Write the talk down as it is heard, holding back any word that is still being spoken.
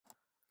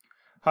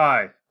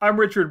Hi, I'm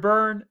Richard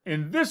Byrne.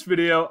 In this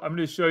video, I'm going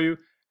to show you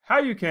how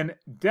you can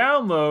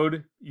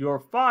download your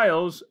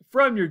files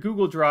from your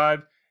Google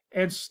Drive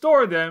and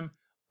store them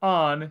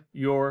on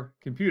your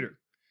computer.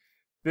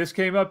 This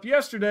came up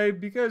yesterday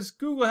because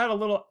Google had a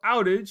little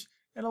outage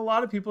and a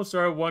lot of people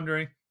started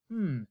wondering,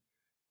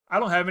 I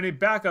don't have any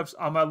backups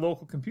on my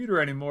local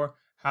computer anymore.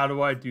 How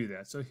do I do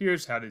that? So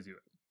here's how to do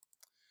it.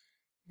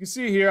 You can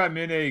see here I'm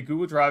in a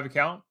Google Drive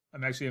account.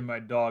 I'm actually in my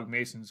dog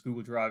Mason's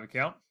Google Drive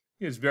account.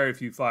 He has very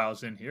few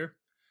files in here.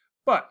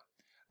 But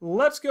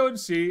let's go and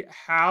see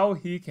how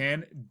he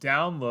can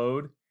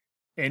download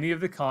any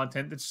of the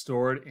content that's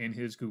stored in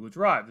his Google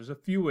Drive. There's a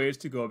few ways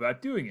to go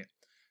about doing it.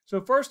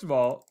 So first of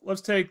all, let's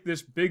take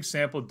this big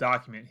sample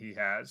document he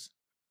has.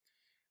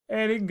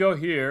 And he can go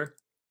here,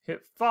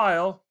 hit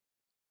File,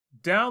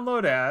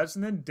 Download As,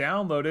 and then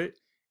download it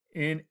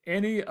in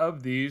any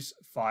of these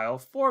file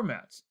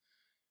formats.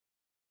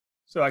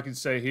 So I can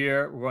say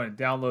here, we're going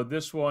to download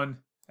this one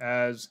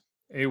as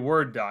a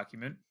Word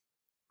document,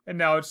 and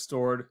now it's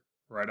stored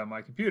right on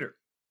my computer.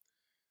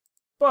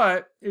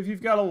 But if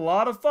you've got a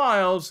lot of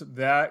files,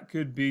 that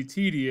could be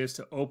tedious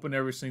to open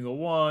every single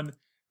one,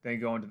 then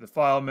go into the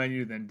file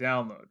menu, then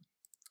download.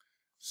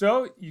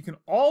 So you can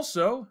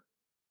also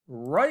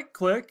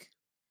right-click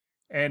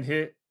and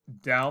hit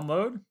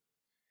Download,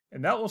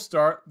 and that will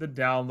start the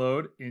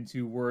download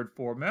into Word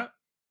format.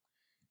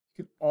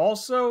 You can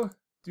also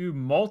do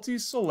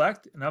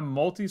multi-select, and I'm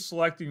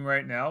multi-selecting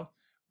right now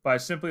by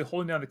simply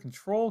holding down the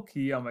Control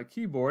key on my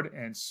keyboard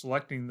and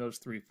selecting those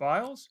three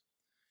files.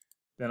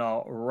 Then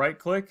I'll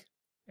right-click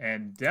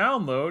and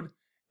download,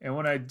 and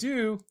when I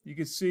do, you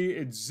can see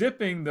it's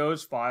zipping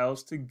those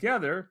files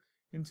together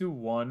into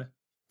one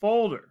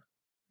folder.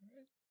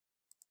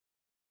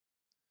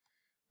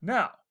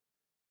 Now,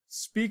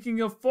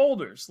 speaking of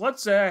folders,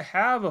 let's say I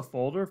have a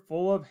folder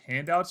full of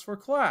handouts for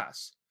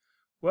class.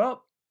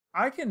 Well,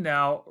 I can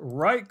now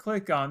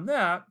right-click on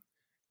that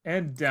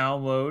and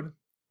download,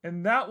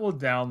 and that will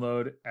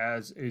download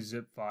as a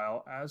zip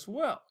file as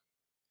well.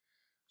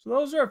 So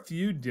those are a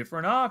few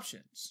different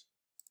options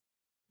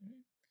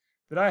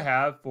that I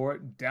have for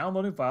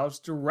downloading files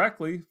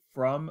directly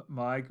from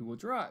my Google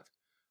Drive.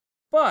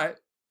 But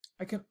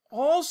I can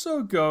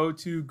also go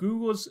to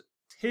Google's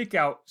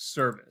takeout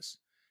service.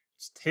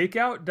 It's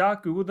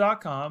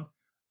takeout.google.com.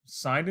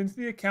 Signed into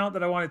the account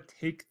that I want to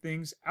take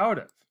things out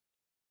of.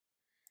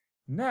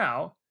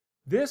 Now,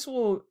 this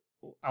will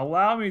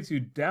allow me to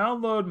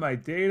download my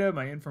data,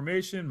 my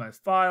information, my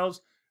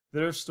files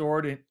that are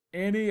stored in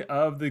any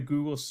of the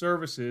Google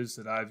services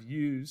that I've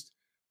used.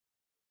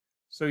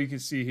 So you can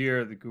see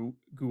here the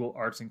Google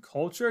Arts and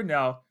Culture.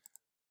 Now,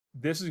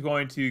 this is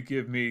going to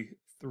give me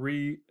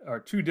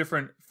two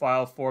different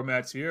file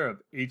formats here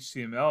of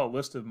HTML, a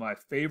list of my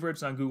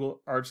favorites on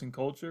Google Arts and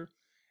Culture,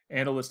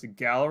 and a list of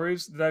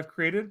galleries that I've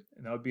created.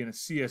 And that would be in a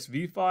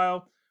CSV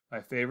file.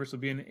 My favorites will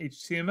be in an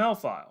HTML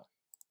file.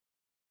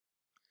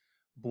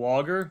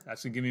 Blogger,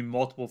 that's going to give me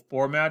multiple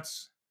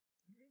formats.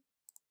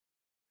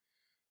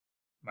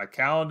 My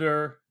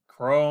calendar,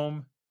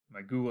 Chrome,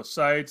 my Google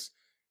Sites.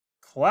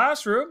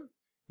 Classroom,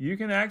 you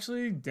can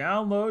actually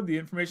download the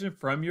information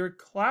from your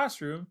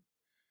classroom,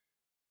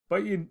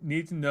 but you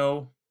need to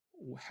know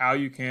how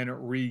you can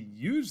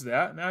reuse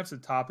that, and that's a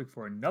topic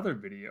for another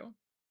video.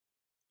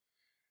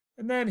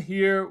 And then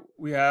here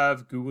we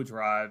have Google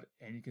Drive,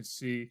 and you can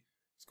see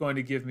it's going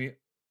to give me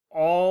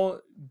all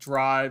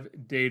drive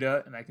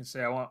data, and I can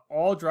say I want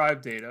all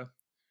drive data, and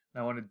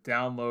I want to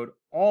download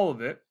all of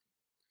it.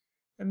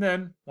 And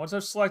then once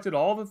I've selected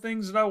all the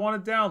things that I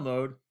want to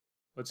download,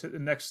 let's hit the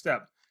next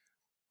step.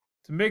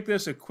 To make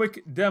this a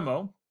quick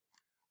demo,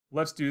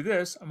 let's do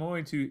this. I'm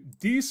going to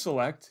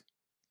deselect,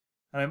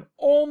 and I'm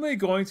only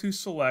going to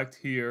select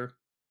here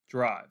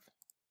Drive.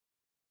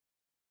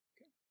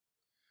 Okay.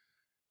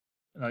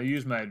 And I'll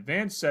use my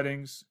advanced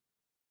settings,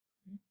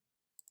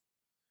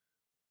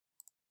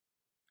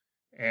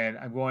 and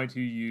I'm going to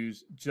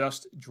use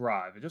just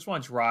Drive. I just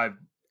want Drive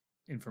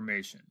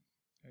information.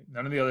 Okay?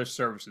 None of the other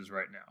services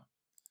right now.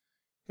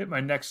 Hit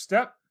my next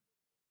step,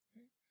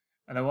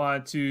 and I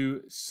want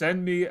to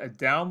send me a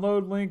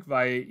download link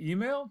via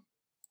email.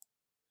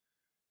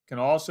 Can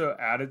also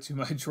add it to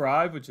my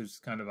Drive, which is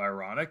kind of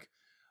ironic.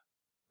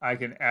 I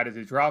can add it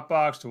to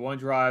Dropbox, to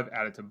OneDrive,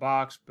 add it to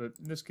Box, but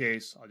in this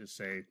case, I'll just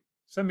say,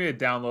 send me a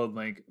download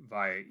link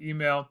via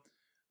email,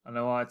 and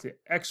I want to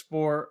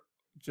export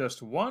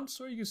just once,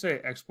 or you can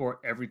say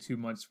export every 2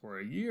 months for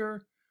a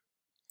year.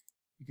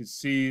 You can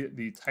see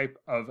the type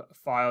of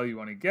file you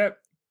want to get.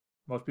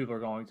 Most people are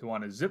going to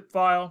want a zip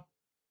file.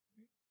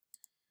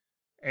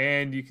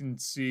 And you can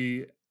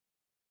see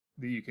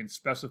that you can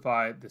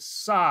specify the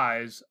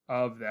size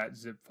of that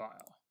zip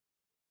file.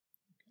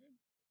 Okay.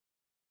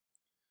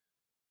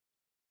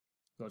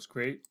 So let's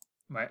create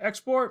my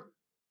export.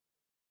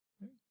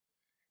 Okay.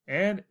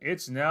 And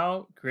it's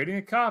now creating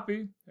a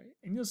copy. Okay.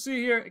 And you'll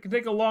see here, it can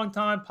take a long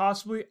time,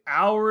 possibly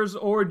hours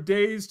or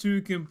days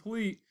to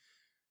complete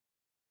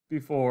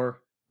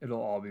before it'll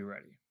all be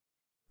ready.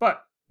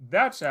 But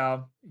that's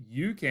how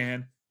you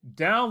can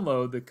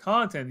download the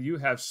content that you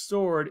have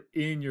stored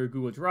in your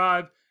Google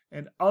Drive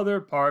and other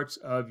parts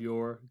of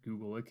your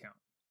Google account.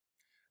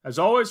 As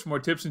always, for more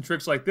tips and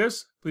tricks like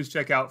this, please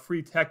check out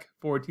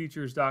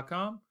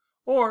freetechforteachers.com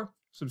or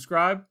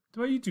subscribe to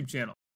my YouTube channel.